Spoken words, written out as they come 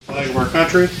Flag of our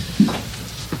country.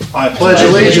 I pledge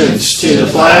allegiance to the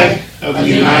flag of the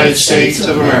United States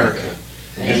of America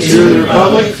and to the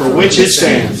republic for which it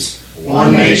stands,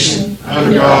 one nation,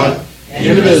 under God,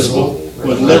 indivisible,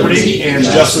 with liberty and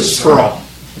justice for all.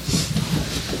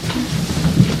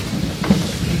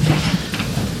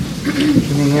 Good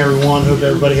evening, everyone. Hope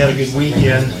everybody had a good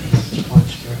weekend.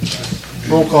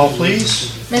 Roll call,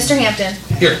 please. Mr. Hampton.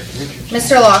 Here.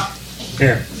 Mr. Locke.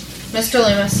 Here. Mr.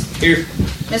 Loomis. Here.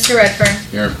 Mr. Redfern.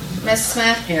 Here. Ms.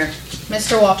 Smith. Here.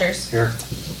 Mr. Walters. Here.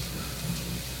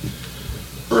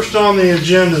 First on the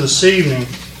agenda this evening,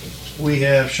 we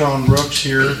have Shawn Brooks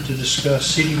here to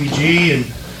discuss CDBG and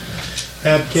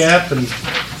ABCAP. And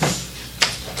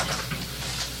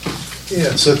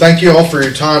yeah, so thank you all for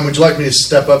your time. Would you like me to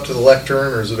step up to the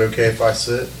lectern, or is it okay if I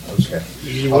sit?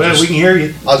 Okay. Well, we can hear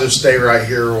you. I'll just stay right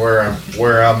here where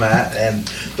I'm at. And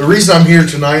the reason I'm here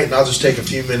tonight, and I'll just take a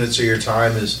few minutes of your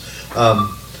time, is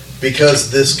because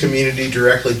this community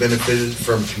directly benefited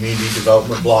from community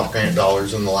development block grant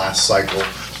dollars in the last cycle.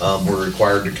 We're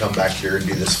required to come back here and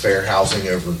do this fair housing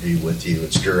overview with you.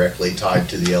 It's directly tied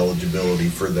to the eligibility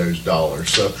for those dollars.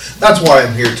 So that's why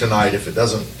I'm here tonight. If it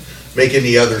doesn't make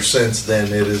any other sense, then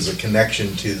it is a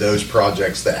connection to those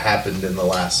projects that happened in the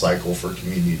last cycle for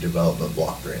community development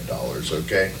block grant dollars,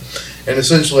 okay? And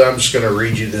essentially, I'm just going to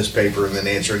read you this paper and then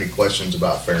answer any questions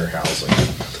about fair housing.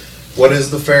 What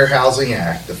is the Fair Housing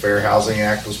Act? The Fair Housing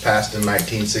Act was passed in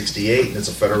 1968, and it's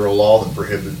a federal law that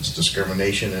prohibits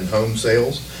discrimination in home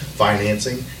sales,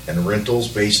 financing, and rentals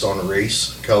based on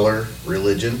race, color,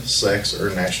 religion, sex, or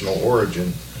national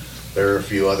origin. There are a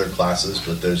few other classes,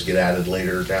 but those get added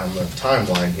later down the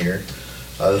timeline here.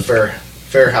 The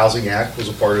Fair Housing Act was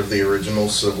a part of the original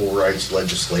civil rights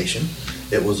legislation.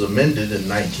 It was amended in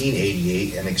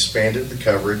 1988 and expanded the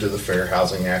coverage of the Fair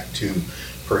Housing Act to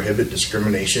prohibit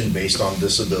discrimination based on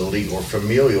disability or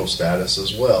familial status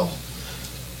as well.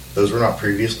 Those were not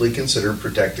previously considered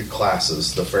protected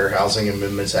classes. The Fair Housing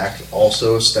Amendments Act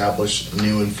also established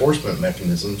new enforcement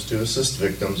mechanisms to assist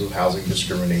victims of housing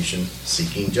discrimination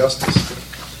seeking justice.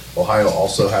 Ohio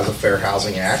also has a Fair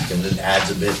Housing Act, and it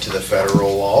adds a bit to the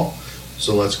federal law.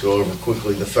 So let's go over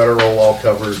quickly. The federal law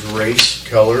covers race,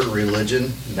 color,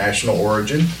 religion, national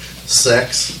origin,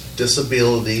 sex,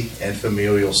 disability, and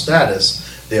familial status.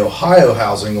 The Ohio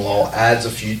housing law adds a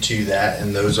few to that,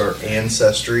 and those are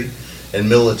ancestry and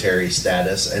military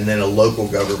status, and then a local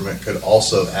government could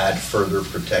also add further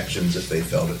protections if they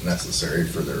felt it necessary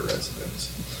for their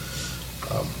residents.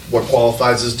 What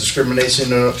qualifies as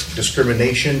discrimination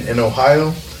in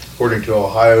Ohio? According to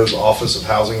Ohio's Office of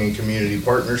Housing and Community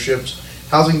Partnerships,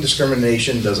 housing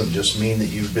discrimination doesn't just mean that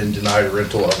you've been denied a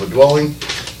rental of a dwelling.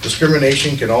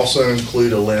 Discrimination can also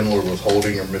include a landlord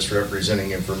withholding or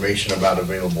misrepresenting information about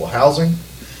available housing,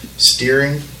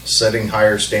 steering, setting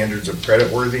higher standards of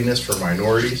creditworthiness for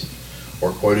minorities,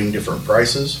 or quoting different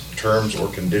prices, terms, or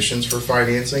conditions for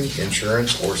financing,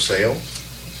 insurance, or sale.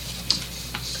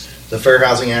 The Fair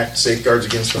Housing Act safeguards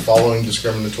against the following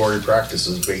discriminatory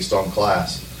practices based on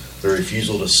class: the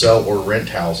refusal to sell or rent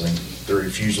housing, the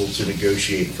refusal to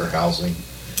negotiate for housing,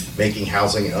 making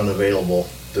housing unavailable,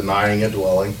 denying a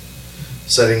dwelling,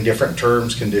 setting different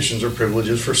terms, conditions, or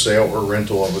privileges for sale or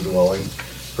rental of a dwelling,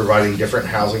 providing different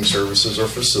housing services or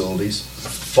facilities,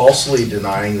 falsely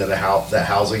denying that that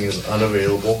housing is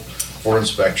unavailable for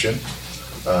inspection,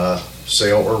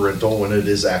 sale or rental when it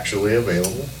is actually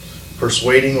available,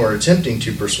 persuading or attempting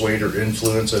to persuade or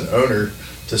influence an owner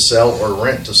to sell or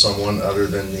rent to someone other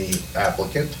than the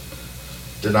applicant,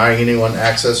 denying anyone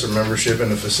access or membership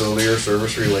in a facility or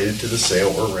service related to the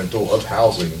sale or rental of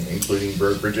housing, including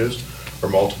brokerages or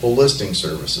multiple listing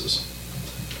services.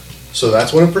 So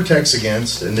that's what it protects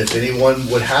against, and if anyone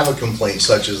would have a complaint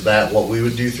such as that, what we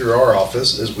would do through our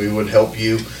office is we would help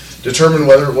you determine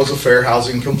whether it was a fair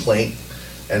housing complaint,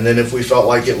 and then if we felt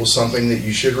like it was something that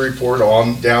you should report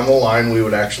on down the line, we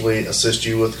would actually assist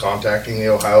you with contacting the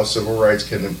Ohio Civil Rights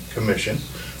Commission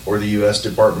or the U.S.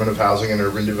 Department of Housing and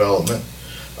Urban Development,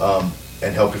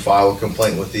 and help you file a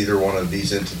complaint with either one of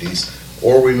these entities.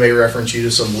 Or we may reference you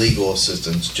to some legal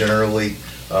assistance. Generally,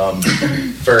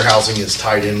 fair housing is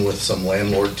tied in with some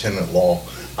landlord-tenant law.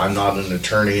 I'm not an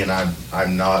attorney, and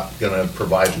I'm not going to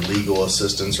provide legal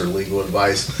assistance or legal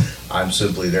advice. I'm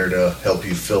simply there to help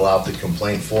you fill out the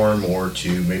complaint form or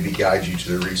to maybe guide you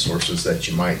to the resources that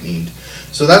you might need.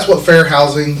 So that's what fair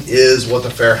housing is, what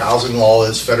the fair housing law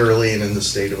is federally and in the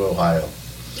state of Ohio.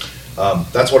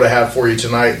 That's what I have for you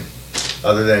tonight,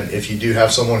 other than if you do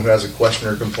have someone who has a question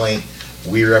or complaint,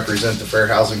 we represent the Fair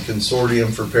Housing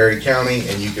Consortium for Perry County,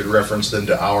 and you could reference them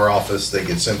to our office. They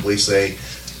could simply say,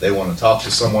 They want to talk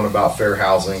to someone about fair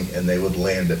housing, and they would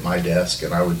land at my desk,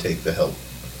 and I would take the help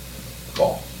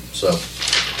call. So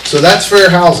that's fair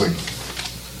housing.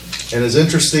 And as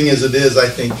interesting as it is, I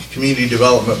think community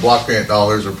development block grant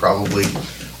dollars are probably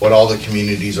what all the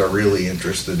communities are really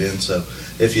interested in. So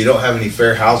if you don't have any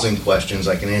fair housing questions,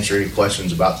 I can answer any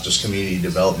questions about just community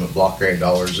development block grant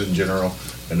dollars in general.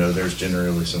 I know there's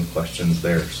generally some questions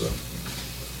there, so.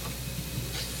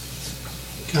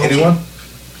 Council, Anyone?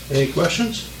 any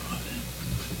questions?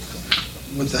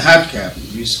 With the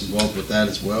HABCAP, you involved with that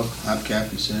as well?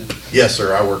 HABCAP, you said? Yes,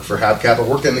 sir, I work for HABCAP. I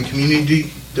work in the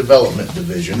Community Development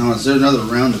Division. Now, is there another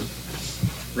round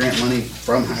of grant money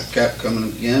from HABCAP coming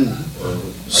again? Or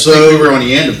So- I think we were on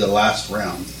the end of the last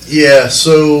round. Yeah,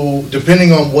 so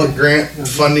depending on what grant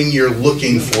funding you're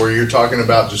looking for, you're talking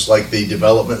about just like the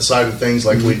development side of things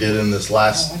like we did in this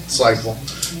last cycle.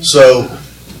 So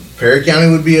Perry County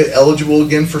would be eligible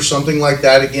again for something like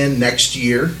that again next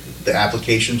year. The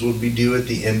applications would be due at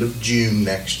the end of June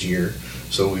next year.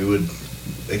 So we would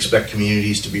expect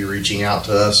communities to be reaching out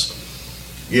to us,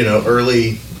 you know,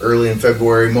 early in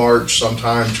February, March,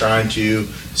 sometime, trying to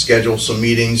schedule some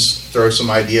meetings, throw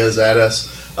some ideas at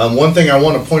us. One thing I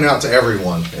want to point out to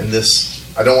everyone, and this,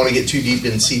 I don't want to get too deep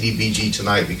in CDBG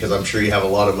tonight because I'm sure you have a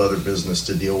lot of other business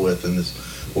to deal with, and this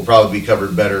will probably be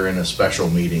covered better in a special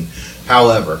meeting.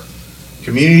 However,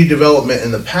 community development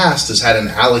in the past has had an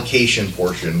allocation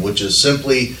portion, which is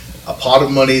simply a pot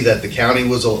of money that the county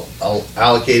was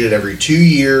allocated every 2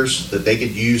 years that they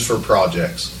could use for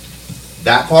projects.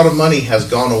 That pot of money has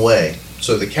gone away.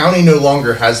 So the county no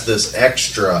longer has this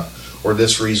extra or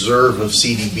this reserve of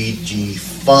CDBG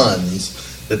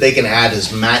funds that they can add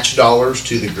as match dollars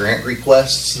to the grant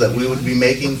requests that we would be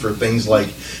making for things like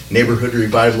neighborhood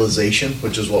revitalization,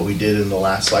 which is what we did in the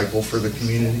last cycle for the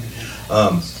community.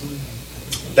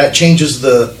 That changes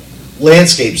the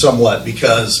landscape somewhat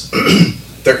because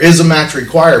there is a match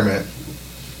requirement,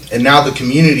 and now the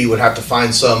community would have to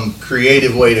find some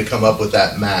creative way to come up with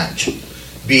that match,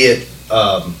 be it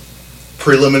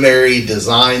preliminary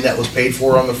design that was paid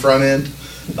for on the front end,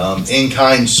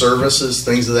 in-kind services,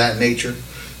 things of that nature.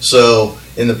 So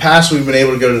in the past, we've been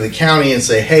able to go to the county and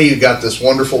say, hey, you got this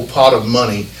wonderful pot of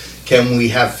money. Can we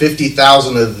have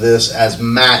 50,000 of this as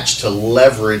match to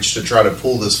leverage to try to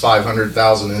pull this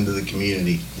 500,000 into the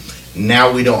community?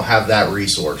 Now we don't have that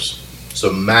resource.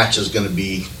 So match is going to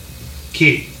be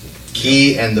key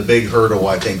and the big hurdle,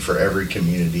 I think, for every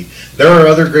community. There are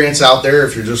other grants out there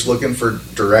if you're just looking for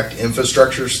direct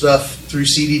infrastructure stuff through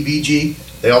CDBG.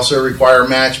 They also require a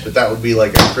match, but that would be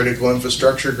like a critical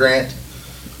infrastructure grant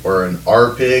or an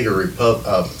RPIG or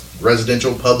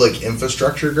residential public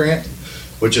infrastructure grant,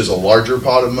 which is a larger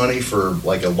pot of money for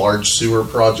like a large sewer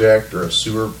project or a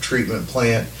sewer treatment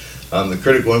plant. The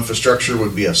critical infrastructure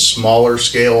would be a smaller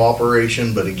scale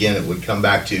operation, but again, it would come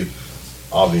back to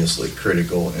obviously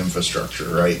critical infrastructure,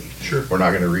 right? Sure. We're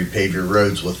not going to repave your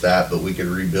roads with that, but we could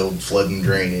rebuild flood and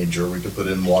drainage, or we could put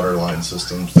in water line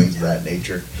systems, things of that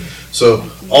nature. So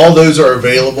all those are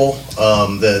available.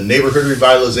 The neighborhood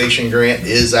revitalization grant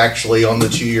is actually on the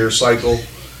 2-year cycle.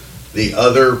 The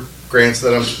other grants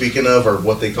that I'm speaking of are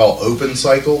what they call open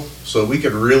cycle. So we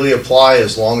could really apply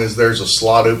as long as there's a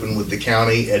slot open with the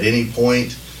county at any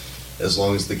point, as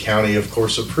long as the county, of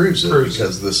course, approves it,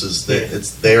 because this is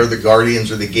they are the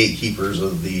guardians or the gatekeepers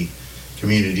of the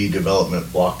community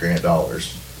development block grant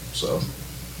dollars. So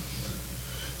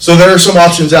there are some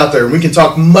options out there, and we can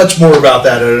talk much more about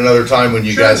that at another time when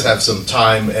you guys have some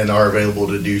time and are available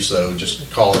to do so.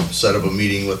 Just call and set up a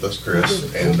meeting with us,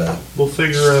 Chris, and we'll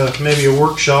figure maybe a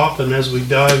workshop, and as we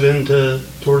dive into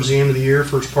towards the end of the year,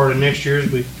 first part of next year, as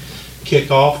we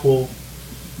kick off, we'll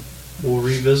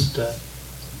revisit that.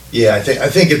 Yeah, I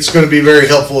think it's going to be very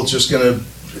helpful. It's just going to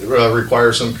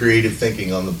require some creative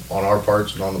thinking on our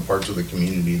parts and on the parts of the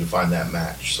community to find that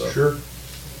match. So sure.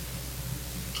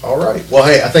 All right. Well,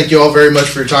 hey, I thank you all very much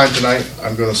for your time tonight.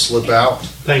 I'm going to slip out.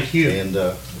 Thank you. And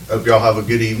hope y'all have a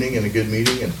good evening and a good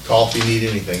meeting. And call if you need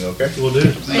anything. Okay. We'll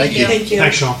do. Thank you. Thank you.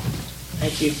 Thanks, Shawn.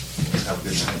 Thank you. Have a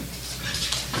good night.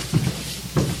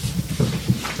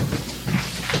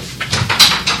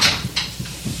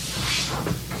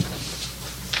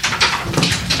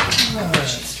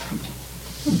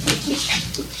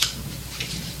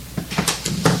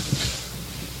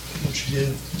 What you do?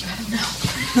 I don't know.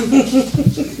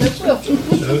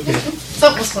 Okay.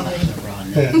 Something was funny.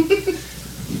 Yeah.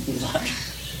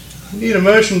 Need a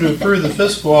motion to approve the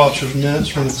fiscal officer's minutes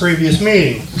from the previous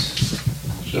meetings.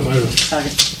 So moved.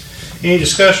 Second. Any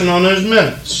discussion on those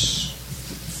minutes?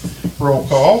 Roll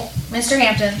call. Mr.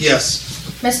 Hampton. Yes.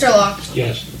 Mr. Locke.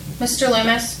 Yes. Mr.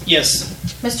 Loomis. Yes.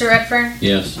 Mr. Redfern.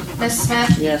 Yes. Ms.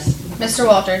 Smith. Yes. Mr.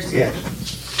 Walters. Yes.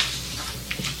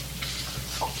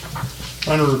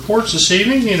 Under reports this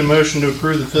evening, need a motion to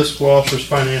approve the fiscal officer's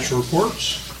financial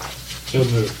reports. So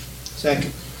moved.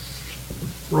 Second.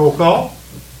 Roll call.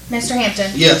 Mr.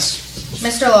 Hampton. Yes.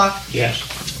 Mr. Locke. Yes.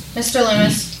 Mr.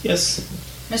 Loomis. Yes.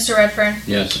 Mr. Redfern.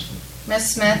 Yes.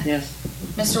 Ms. Smith. Yes.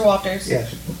 Mr. Walters.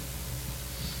 Yes.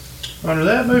 Under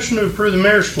that, motion to approve the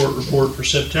mayor's court report for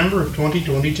September of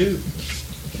 2022.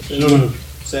 So moved.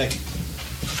 Second.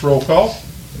 Roll call.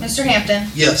 Mr. Hampton.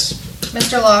 Yes.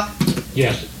 Mr. Locke.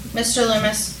 Yes. Mr.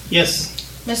 Loomis. Yes.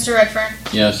 Mr. Redfern.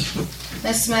 Yes.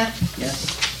 Ms. Smith.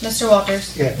 Yes. Mr.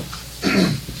 Walters. Yes.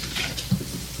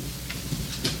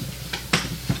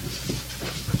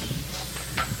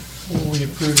 Before we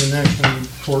approve the next one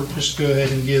report, just go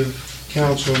ahead and give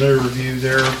council an overview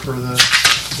there for the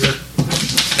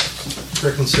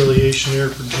reconciliation there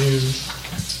for June.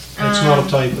 It's not a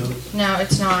typo. No,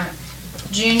 it's not.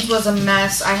 June's was a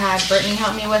mess. I had Brittany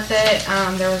help me with it.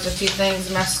 There was a few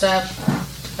things messed up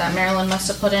that Marilyn must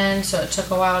have put in, so it took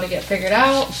a while to get figured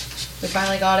out. We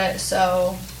finally got it,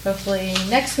 so hopefully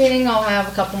next meeting I'll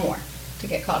have a couple more to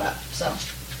get caught up. So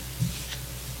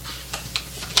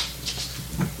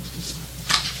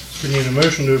We need a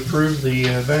motion to approve the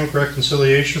bank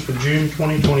reconciliation for June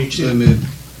 2022. So moved.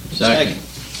 Second.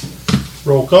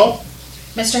 Roll call.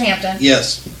 Mr. Hampton.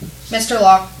 Yes. Mr.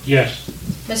 Locke. Yes.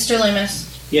 Mr. Loomis.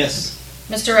 Yes.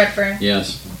 Mr. Redfern.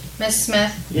 Yes. Ms.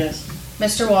 Smith. Yes.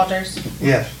 Mr. Walters.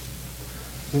 Yes.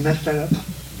 Who messed that up?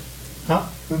 Huh?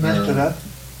 Who messed it up?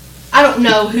 I don't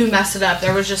know who messed it up.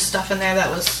 There was just stuff in there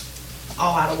that was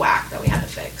all out of whack that we had to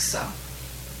fix, so.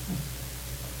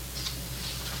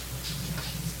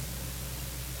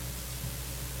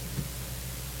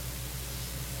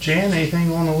 Jan,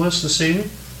 anything on the list this evening?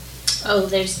 Oh,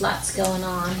 there's lots going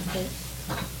on,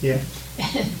 but. Yeah.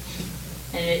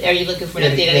 And are you looking for an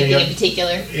Any- update on any anything in up-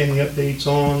 particular? Any updates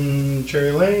on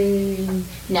Cherry Lane?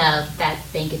 No, that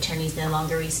bank attorney's no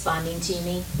longer responding to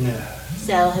me. No.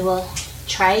 So I will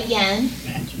try again.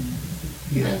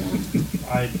 Yeah.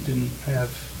 I didn't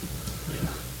have.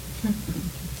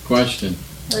 Question.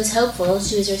 I was hopeful.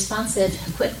 She was responsive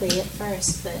quickly at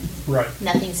first, but Right.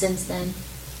 nothing since then.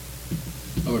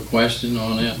 I have a question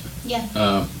on it.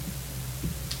 Yeah.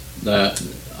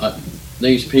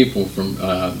 These people from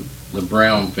the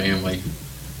Brown family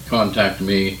contacted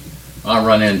me. I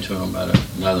run into them at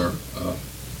another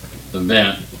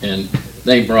event, and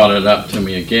they brought it up to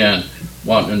me again,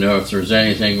 wanting to know if there's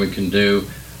anything we can do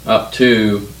up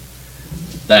to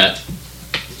that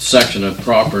section of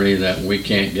property that we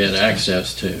can't get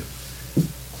access to.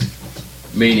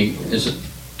 Meaning,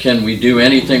 can we do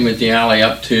anything with the alley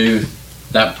up to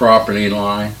that property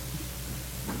line?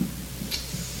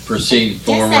 Proceed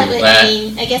forward with that?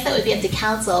 I guess that would be up to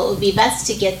council. It would be best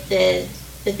to get the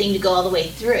thing to go all the way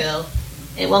through.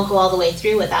 It won't go all the way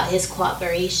through without his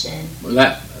cooperation. Well,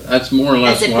 that's more or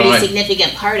less That's a why. pretty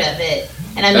significant part of it.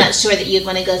 And I'm not sure that you'd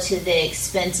want to go to the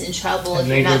expense and trouble if And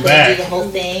you're then not go going to do back. the whole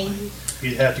thing.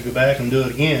 You'd have to go back and do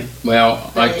it again.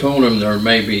 Well, I told him there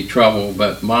may be trouble,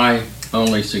 but my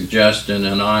only suggestion,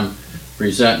 and I'm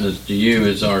presenting this to you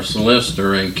as our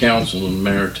solicitor and council and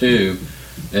mayor too,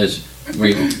 is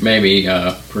we maybe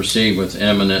proceed with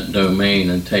eminent domain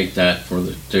and take that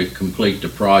to complete the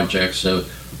project, so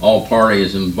all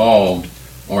parties involved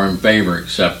are in favor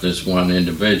except this one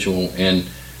individual. And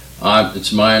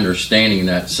it's my understanding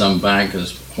that some bank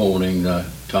is holding the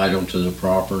title to the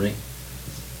property.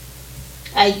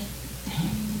 I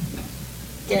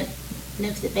don't know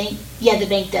if the bank, the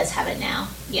bank does have it now,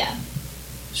 yeah.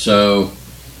 So,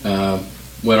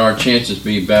 would our chances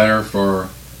be better for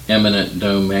eminent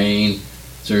domain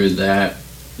through that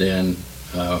than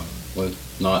with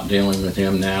not dealing with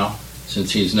him now?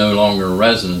 Since he's no longer a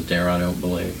resident there, I don't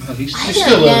believe. Oh, he's I still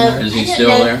don't living know. there. Is he I don't still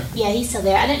know- there? Yeah, he's still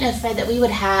there. I don't know, Fred, that we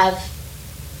would have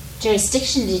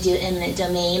jurisdiction to do eminent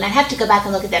domain. I'd have to go back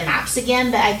and look at the maps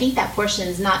again, but I think that portion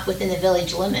is not within the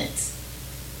village limits.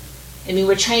 I mean,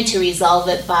 we're trying to resolve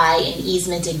it by an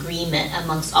easement agreement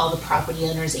amongst all the property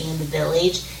owners and the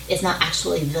village. It's not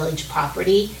actually village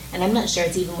property, and I'm not sure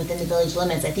it's even within the village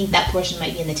limits. I think that portion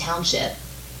might be in the township,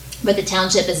 but the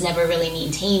township has never really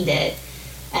maintained it,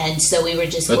 and so we were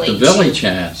just But going the village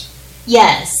has.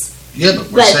 Yes, Yeah,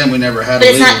 but we're But- saying we never had but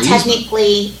a it's legal not easement.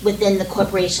 technically within the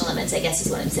corporation limits, I guess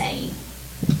is what I'm saying.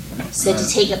 So to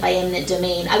take it by eminent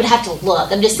domain, I would have to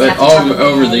look. I'm just But off the top of my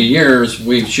over head. the years,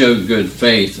 we've showed good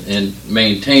faith in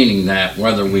maintaining that,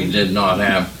 whether we did not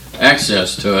have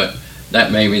access to it.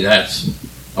 That's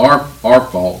our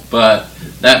fault. But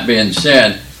that being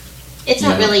said, It's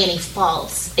not Yeah. really any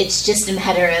faults. It's just a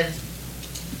matter of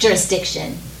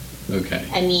jurisdiction. okay.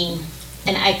 I mean,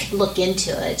 and I could look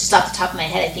into it. Just off the top of my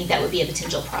head, I think that would be a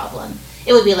potential problem.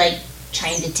 It would be like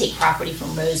trying to take property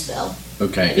from Roseville.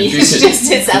 Okay. I mean,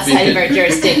 it's outside of our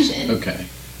jurisdiction. Okay.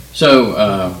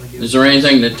 So, is there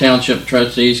anything that township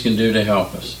trustees can do to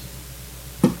help us?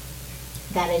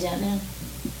 That I don't know.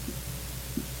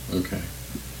 Okay.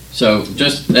 So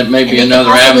just, that may And be they could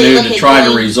another possibly avenue look to at try to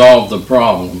going- resolve the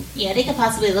problem. Yeah, they could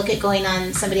possibly look at going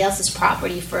on somebody else's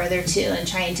property further too and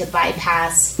trying to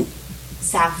bypass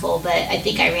Saffel, but I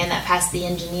think I ran that past the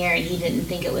engineer and he didn't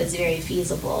think it was very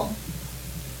feasible.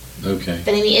 Okay.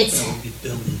 But I mean,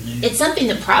 it's something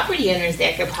the property owners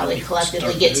there could probably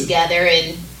collectively get together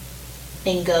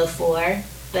and go for,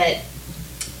 but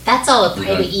that's all a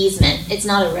private easement. It's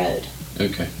not a road.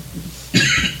 Okay.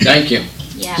 Thank you.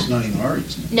 Yeah. It's not even our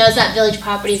easement. No, it's not village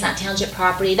property, it's not township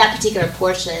property. That particular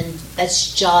portion,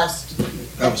 that's just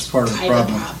That was part of the private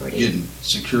problem, property.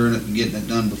 securing it and getting it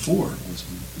done before.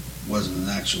 Wasn't an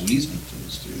actual easement that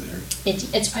was through there.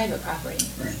 It's private property.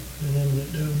 An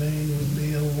eminent domain would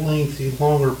be a lengthy,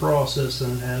 longer process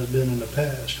than it has been in the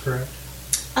past, correct?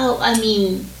 Oh, I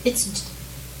mean, it's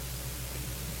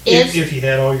If you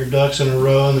had all your ducks in a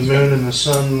row and the moon and the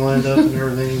sun lined up and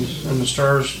everything and the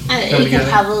stars come it could together.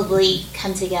 probably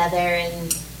come together in,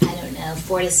 I don't know,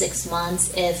 4 to 6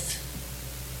 months if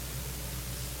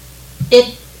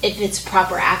it's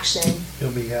proper action.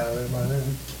 He'll be out of there by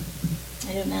then.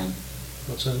 I don't know.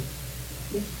 What's that?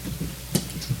 You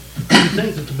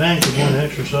think that the bank would want to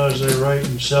exercise their right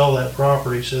and sell that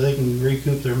property so they can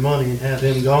recoup their money and have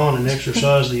him gone and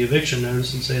exercise the eviction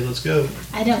notice and say, let's go.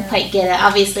 I don't quite get it.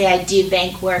 Obviously, I do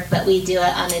bank work, but we do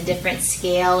it on a different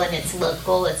scale and it's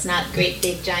local. It's not great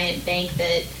big giant bank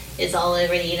that is all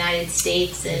over the United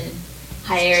States and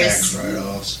hires Tax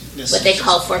write-offs. what they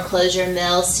call foreclosure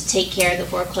mills to take care of the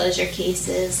foreclosure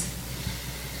cases.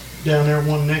 Down there,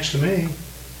 one next to me,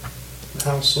 the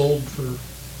house sold for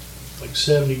like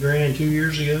 70 grand 2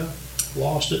 years ago.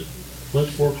 Lost it, went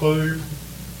to foreclosure.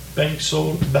 Bank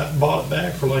bought it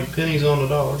back for like pennies on the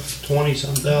dollar,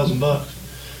 20-some thousand bucks.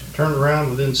 Turned around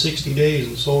within 60 days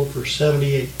and sold for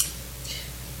 78.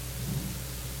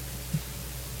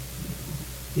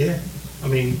 Yeah, I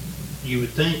mean, you would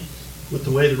think with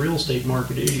the way the real estate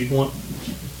market is, you'd want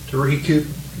to recoup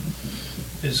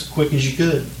as quick as you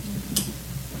could.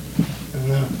 I don't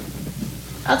know.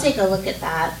 I'll take a look at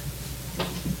that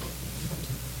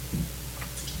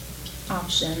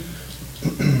option.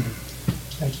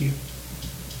 Thank you.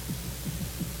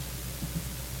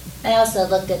 I also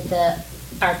looked at the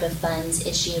ARPA funds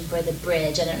issue for the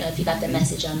bridge. I don't know if you got the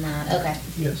message on that. Okay.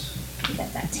 Yes. You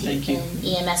got that Thank taken.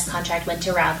 EMS contract went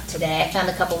to Ralph today. I found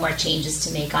a couple more changes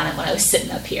to make on it when I was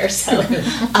sitting up here, so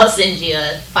I'll send you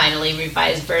a finally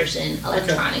revised version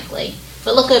electronically.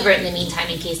 But look over it in the meantime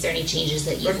in case there are any changes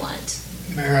that you want.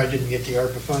 Mayor, I didn't get the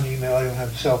ARPA fund email. I don't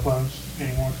have cell phones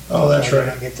anymore. Oh, that's So I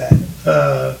right. did not get that.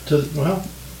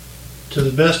 To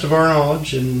the best of our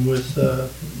knowledge and with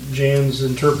Jan's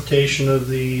interpretation of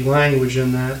the language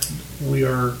in that, we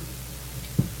are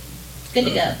Good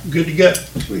to go. good to go.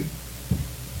 Sweet.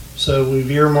 So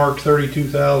we've earmarked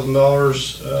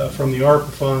 $32,000 from the ARPA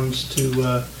funds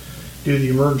to do the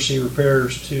emergency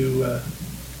repairs to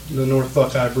the North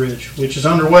Buckeye Bridge, which is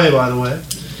underway, by the way.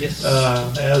 Yes.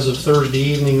 As of Thursday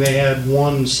evening, they had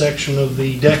one section of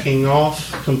the decking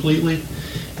off completely,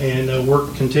 and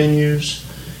work continues.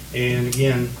 And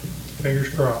again, fingers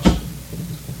crossed,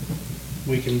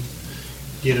 we can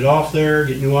get it off there,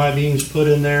 get new I-beams put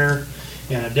in there,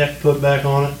 and a deck put back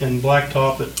on it, and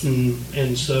blacktop it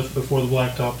and stuff before the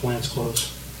blacktop plant's close.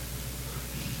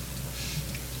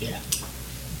 Yeah.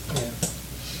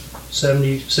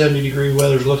 70 degree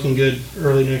weather's looking good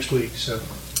early next week, so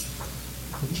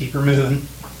we'll keep her moving.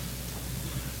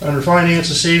 Under finance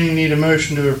this evening, need a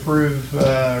motion to approve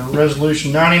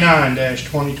resolution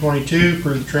 99-2022,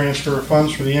 approve the transfer of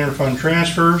funds for the interfund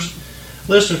transfers.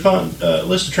 List of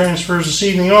transfers this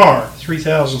evening are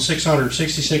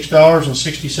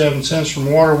 $3,666.67 from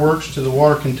Waterworks to the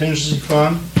Water Contingency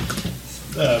Fund,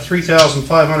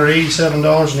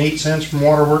 $3,587.08 from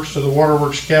Waterworks to the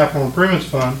Waterworks Capital Improvements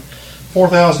Fund,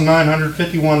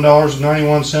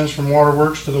 $4,951.91 from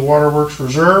Waterworks to the Waterworks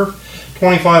Reserve,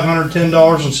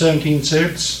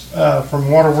 $2,510.17 from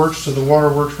Waterworks to the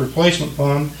Waterworks Replacement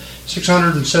Fund,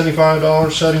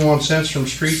 $675.71 from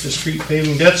Street to Street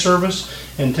Paving Debt Service,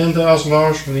 and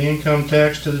 $10,000 from the income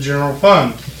tax to the general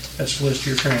fund. That's the list of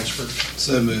your transfers.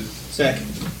 So moved. Second.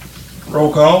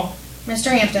 Roll call.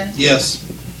 Mr. Hampton. Yes.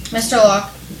 Mr.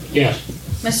 Locke. Yes.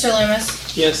 Mr.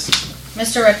 Loomis. Yes.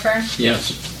 Mr. Redfern.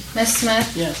 Yes. Ms.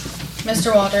 Smith. Yes.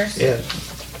 Mr. Walters. Yes.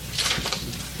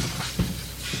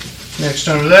 Next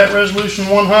under that, resolution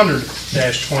 100,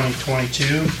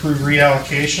 2022, approve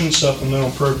reallocation, supplemental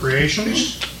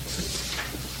appropriations.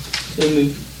 So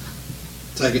moved.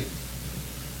 Second.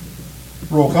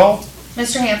 Roll call.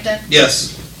 Mr. Hampton,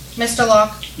 Yes. Mr.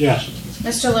 Locke, Yes.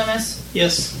 Mr. Loomis,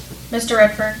 Yes. Mr.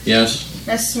 Redfern, Yes.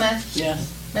 Ms. Smith, Yes.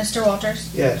 Mr. Walters.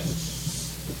 Yes.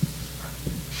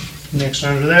 Next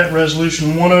under that,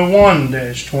 resolution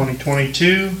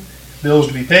 101-2022, bills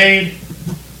to be paid.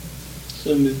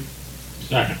 So moved.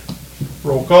 Second.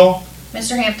 Roll call.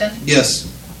 Mr. Hampton, Yes.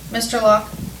 Mr. Locke,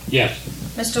 Yes.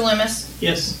 Mr. Loomis,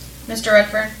 Yes. Mr.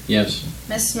 Redfern, Yes.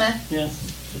 Ms. Smith, Yes.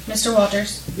 Mr.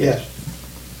 Walters. Yes.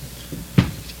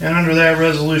 And under that,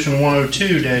 resolution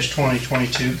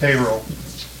 102-2022, payroll.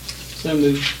 So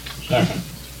moved. Second.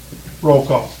 Roll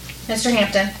call. Mr.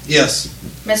 Hampton, Yes.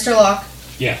 Mr. Locke,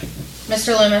 Yes.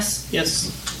 Mr. Loomis, Yes.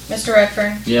 Mr.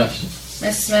 Redfern, Yes.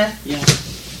 Ms. Smith, Yes.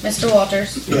 Mr.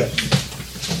 Walters. Yes.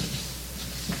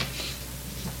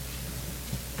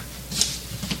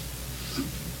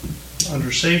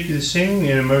 Under safety this evening,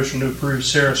 need a motion to approve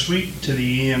Sarah Sweet to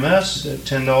the EMS at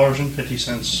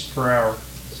 $10.50 per hour.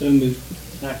 So moved.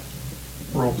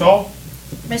 Roll call.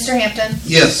 Mr. Hampton,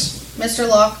 Yes. Mr.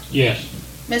 Locke, Yes.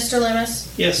 Mr. Loomis,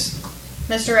 Yes.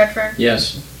 Mr. Redfern,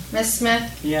 Yes. Ms. Smith,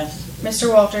 Yes.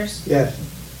 Mr. Walters. Yes.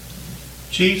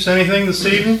 Chiefs, anything this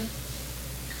evening?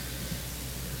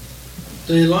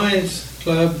 The Lions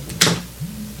Club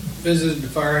visited the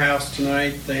firehouse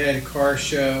tonight. They had a car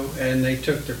show, and they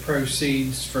took the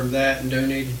proceeds from that and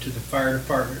donated to the fire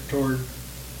department toward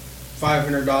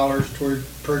 $500 toward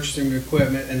purchasing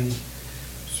equipment and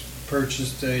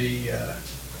purchased a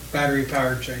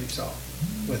battery-powered chainsaw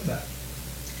with that.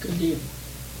 Good deal.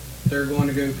 They're going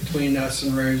to go between us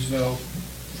and Roseville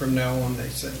from now on, they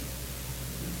said.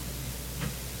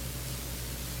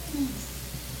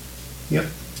 Yep,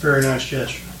 very nice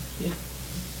gesture. Yeah.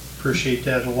 Appreciate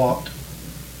that a lot.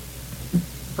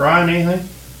 Brian, anything?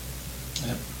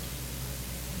 Yep.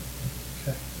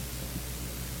 Okay.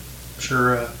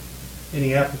 Sure,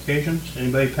 any applications?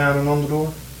 Anybody pounding on the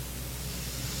door?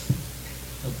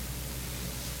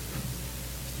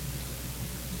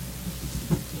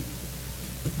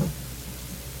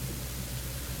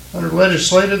 Under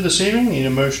legislative this evening, need a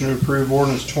motion to approve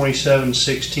ordinance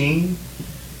 2716,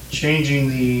 changing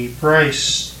the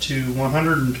price to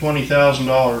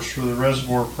 $120,000 for the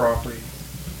reservoir property.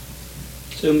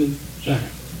 So moved.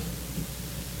 Second.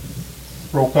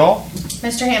 Roll call.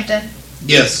 Mr. Hampton,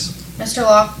 Yes. Mr.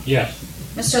 Locke, Yes.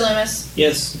 Mr. Loomis,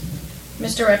 Yes.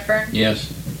 Mr. Redfern,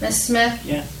 Yes. Ms. Smith,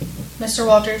 Yes. Mr.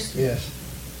 Walters. Yes.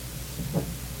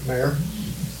 Mayor,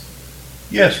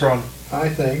 Yes, Ron. I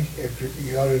think if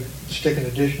you ought to stick an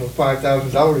additional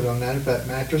 $5,000 on that, if that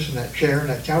mattress and that chair and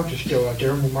that couch is still out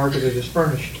there, and we'll market it as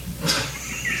furnished.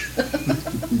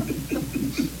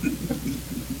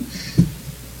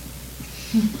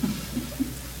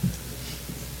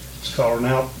 It's called an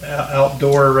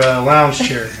outdoor lounge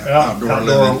chair. Outdoor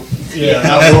living. Yeah,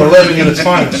 outdoor living at its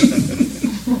finest.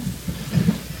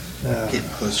 Getting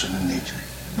closer to nature.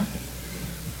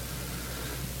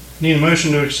 Need a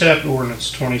motion to accept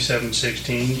ordinance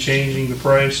 2716, changing the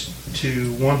price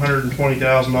to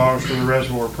 $120,000 for the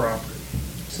reservoir property.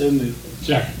 So moved.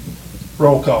 Second.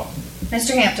 Roll call.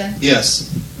 Mr. Hampton, Yes.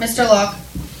 Mr. Locke,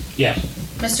 Yes.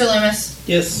 Mr. Loomis,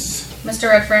 Yes. Mr.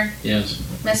 Redfern, Yes.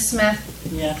 Ms. Smith,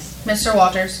 Yes. Mr.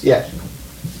 Walters. Yes.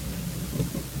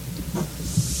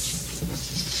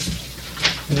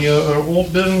 Any other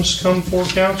old business come before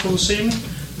council this evening?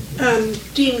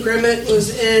 Dean Grimmett was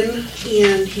in,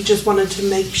 and he just wanted to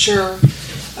make sure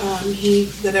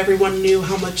that everyone knew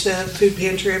how much the food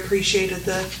pantry appreciated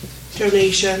the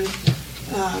donation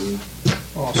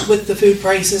Awesome. with the food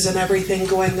prices and everything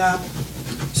going up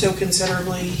so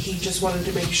considerably. He just wanted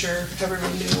to make sure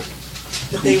everyone knew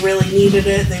that they really needed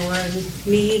it, they were in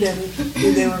need, and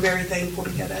they were very thankful to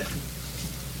get it.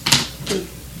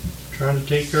 Trying to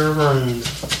take care of our own.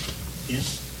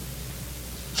 Yes.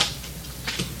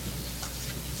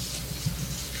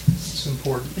 It's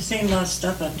important. I've seen a lot of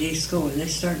stuff at D school. Are they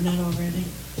starting that already?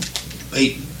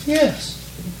 8. Yes.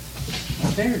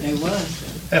 I figured they was.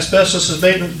 Asbestos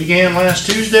abatement began last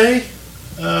Tuesday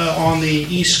on the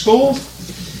East School,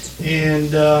 and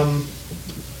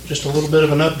just a little bit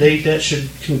of an update. That should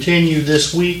continue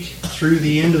this week through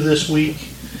the end of this week.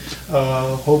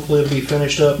 Hopefully it'll be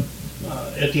finished up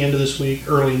at the end of this week,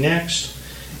 early next,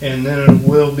 and then it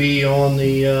will be on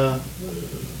the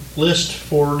list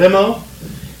for demo.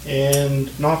 And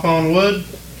knock on wood,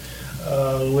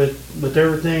 with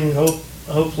everything,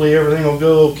 hopefully everything will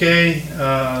go okay.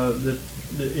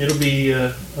 It'll be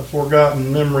a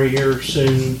forgotten memory here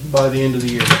soon by the end of the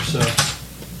year. So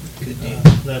Good deal.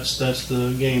 that's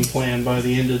the game plan by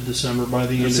the end of December, by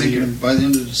the You're end of the year. thinking by the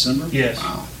end of December? Yes.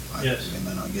 Wow. Yes. And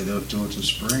then I'll get up to it to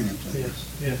spring.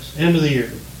 Yes, end of the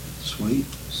year. Sweet.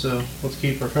 So let's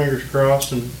keep our fingers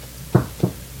crossed and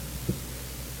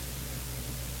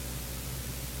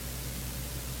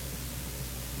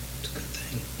It's a good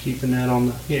thing. keeping that on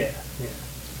the, yeah.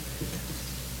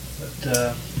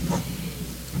 But,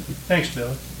 thanks,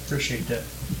 Billy. Appreciate that.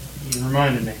 You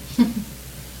reminded me.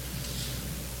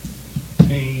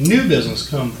 A new business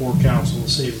come for council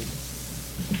this evening.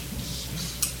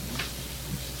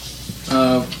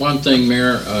 One thing,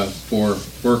 Mayor, for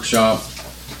workshop,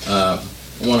 I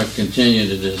want to continue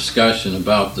the discussion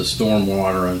about the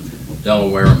stormwater in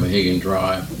Delaware and Mohegan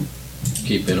Drive.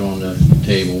 Keep it on the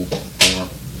table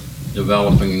for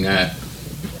developing that.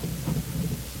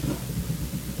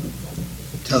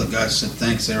 Tell the guys, said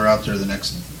thanks, they were out there the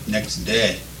next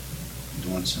day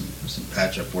doing some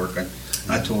patch-up work.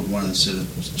 I told one of the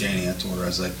citizens, Janie, I told her, I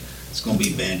was like, it's gonna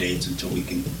be Band-Aids until we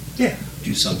can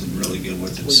do something really good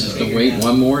with it. Just So, to wait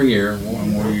one more year. one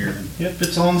more year. Yep,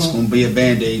 it's on It's the, gonna be a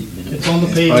Band-Aid. it's on the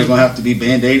It's page. probably gonna have to be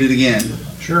Band-Aided again.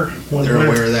 Sure. When They're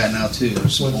winter- aware of that now too.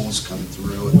 There's some When- holes coming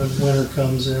through it. When winter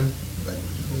comes in,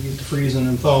 we get the freezing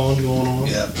and thawing going on.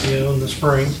 Yeah. In the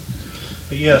spring.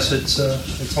 But yes, it's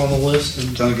on the list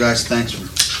and Tell the guys thanks for,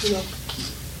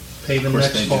 paving of course,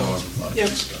 next they do fall. a lot of Yep.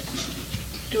 good stuff.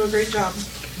 Do a great job.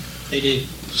 They do.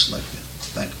 Just like to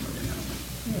thank them every now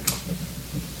and then.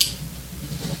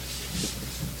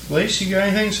 Lacey, you got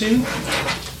anything to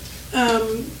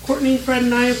see? Courtney, Fred,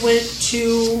 and I went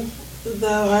to the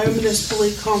Ohio Municipal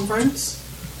League Conference.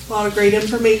 A lot of great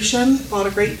information, a lot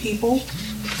of great people.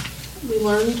 We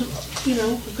learned,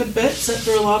 a good bit, sat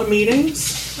through a lot of meetings.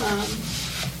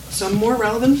 Some more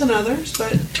relevant than others,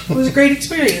 but it was a great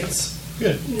experience.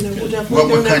 Good. We'll definitely What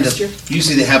go kind next of, year.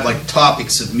 usually they have like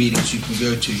topics of meetings you can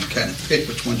go to. You kind of pick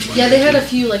which ones you want to Yeah, go they had to. a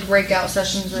few like breakout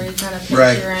sessions where you kind of pick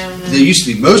Right. your own. There used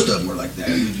to be, most of them were like that.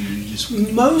 You just,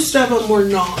 Most of them were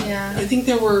not. Yeah. I think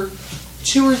there were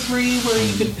 2 or 3 where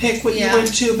you could pick what Yeah. you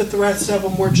went to, but the rest of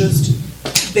them were just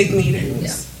big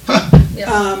meetings.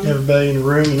 Yeah. Everybody in the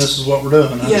room, and this is what we're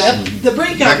doing. Huh? Yeah, the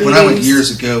breakout back meetings. when I went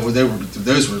years ago,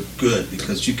 those were good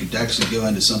because you could actually go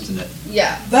into something that,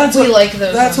 Yeah. That's we what like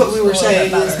those. That's what ones we were a little bit saying.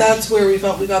 Is better. that's where we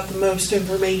felt we got the most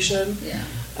information.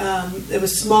 Yeah. It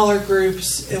was smaller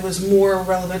groups. It was more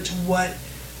relevant to what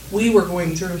we were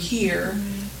going through here.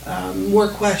 More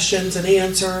questions and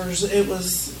answers. It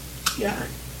was, yeah.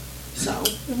 So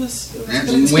it was a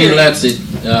good experience. We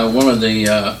let one of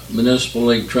the municipal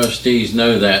league trustees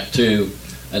know that too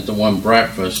at the one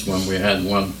breakfast when we had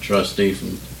one trustee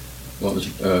from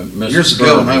Mr. years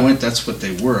ago when I Burley. went, that's what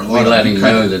they were. A We lot let of him them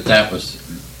kind know of, that was.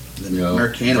 Mayor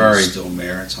Cannon very- was still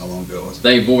mayor. That's how long ago it was.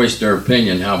 They voiced their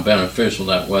opinion how beneficial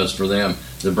that was for them.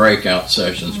 The breakout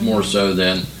sessions more so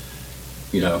than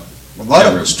A lot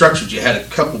of them were structured. You had a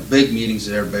couple big meetings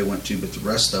that everybody went to, but the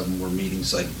rest of them were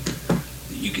meetings like that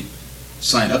you could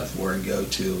sign up for and go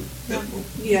to that were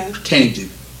Yeah. pertaining to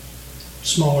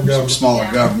Smaller government. smaller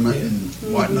Yeah. government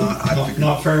and whatnot. I Not, figured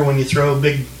not fair when you throw a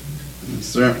big.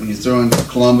 when you throw in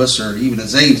Columbus or even a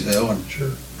Zanesville and Sure.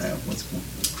 with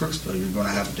Crooksville, you're going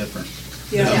to have different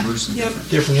Yeah. numbers and Yep. different.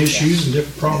 Different issues and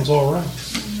different problems all around.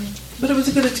 But it was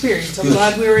a good experience. I'm Good.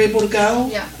 glad we were able to go.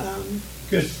 Yeah.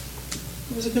 Good.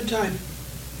 It was a good time.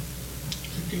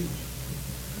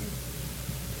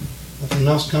 Nothing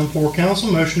else come for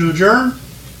council. Motion to adjourn.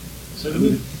 So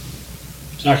moved.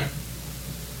 Second.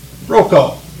 Roll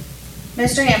call.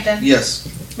 Mr. Hampton. Yes.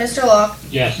 Mr. Locke.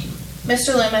 Yes.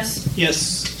 Mr. Loomis.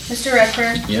 Yes. Mr.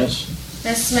 Redfern. yes.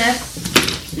 Ms.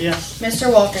 Smith. Yes.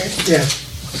 Mr. Walters. Yeah.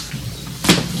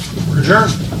 We're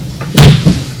adjourned.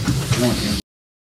 Come on, Jim.